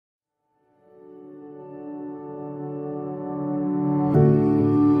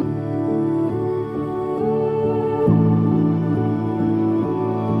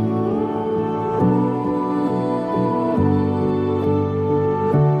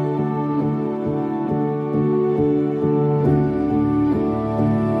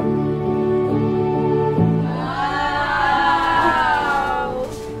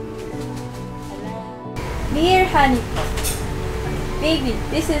Baby,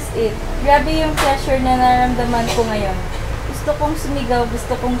 this is it. Grabe yung pleasure na nararamdaman ko ngayon. Gusto kong sumigaw,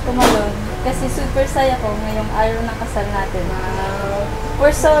 gusto kong tumalon. Kasi super saya ko ngayong araw ng kasal natin.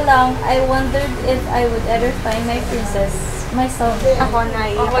 For so long, I wondered if I would ever find my princess, myself. Ako na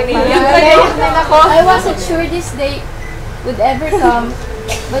I wasn't sure this day would ever come,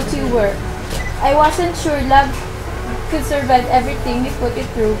 but you were. I wasn't sure love could survive everything we put it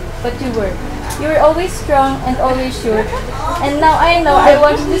through, but you were. You were always strong and always sure. And now I know I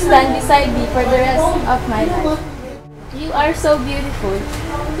want you to stand beside me for the rest of my life. You are so beautiful.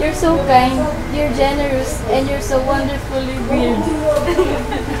 You're so kind, you're generous, and you're so wonderfully weird.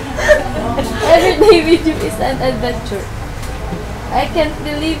 Every day with you is an adventure. I can't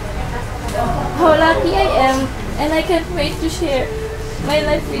believe how lucky I am, and I can't wait to share my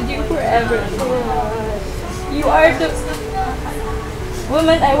life with you forever. You are the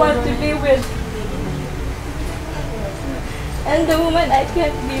woman I want to be with, and the woman I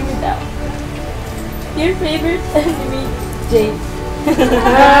can't be without. Your favorite enemy, Jade.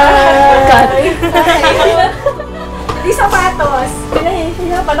 Di sapatos.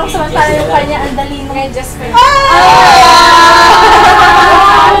 Pinahihirapan ako samantala yung kanya, ang dali mo. Just for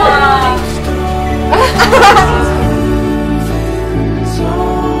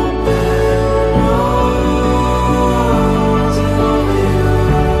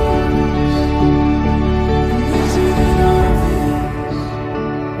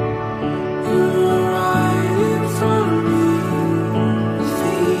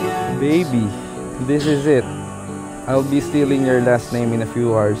Baby, this is it. I'll be stealing your last name in a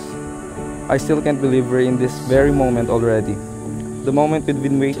few hours. I still can't believe we're in this very moment already. The moment we've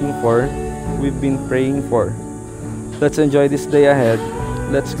been waiting for, we've been praying for. Let's enjoy this day ahead.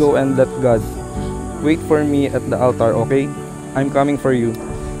 Let's go and let God. Wait for me at the altar, okay? I'm coming for you.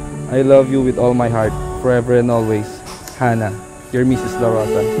 I love you with all my heart, forever and always. Hanna, your Mrs. La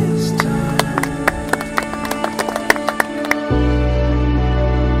Rosa.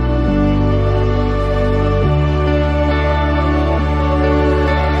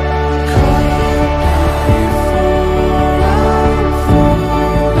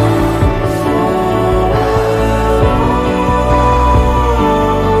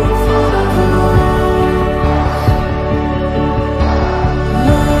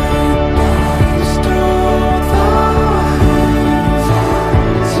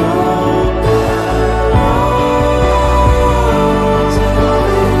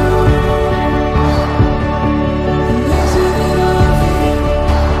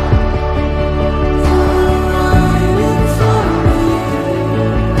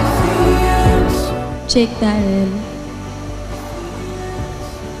 Chptrs.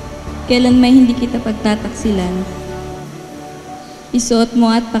 Kailan may hindi kita pagtataksilan, isuot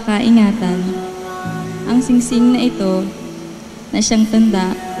mo at pakaingatan ang singsing na ito na siyang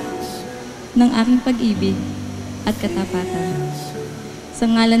tanda ng aking pag-ibig at katapatan. Sa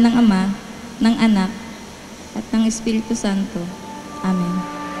ngalan ng Ama, ng Anak, at ng Espiritu Santo.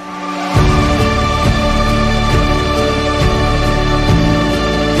 Amen.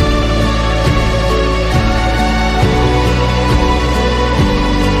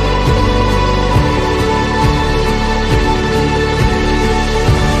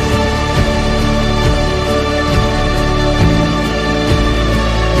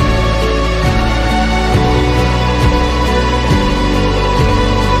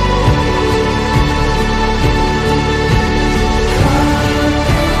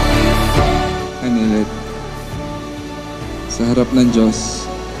 Sa harap ng Diyos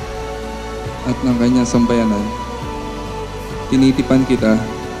at ng Kanyang sambayanan, tinitipan kita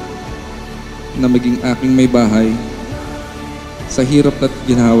na maging aking may bahay sa hirap at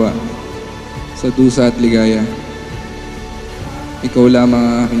ginhawa, sa dusa at ligaya. Ikaw lamang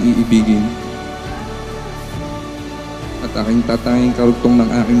ang aking iibigin at aking tatanging karugtong ng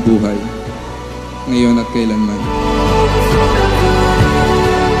aking buhay, ngayon at kailanman.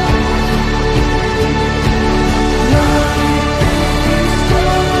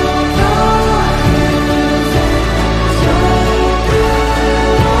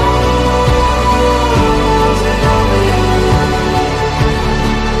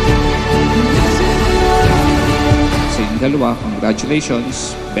 Dalawa,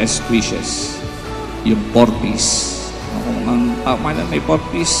 congratulations, best wishes. Yung 4-piece. Kung ang pamalan may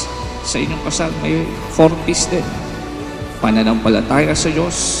 4-piece, sa inyong kasal may 4-piece din. Pananampalataya sa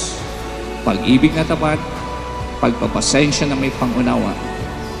Diyos, pag-ibig na tapat, pagpapasensya na may pangunawa,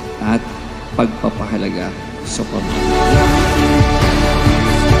 at pagpapahalaga sa pamilya.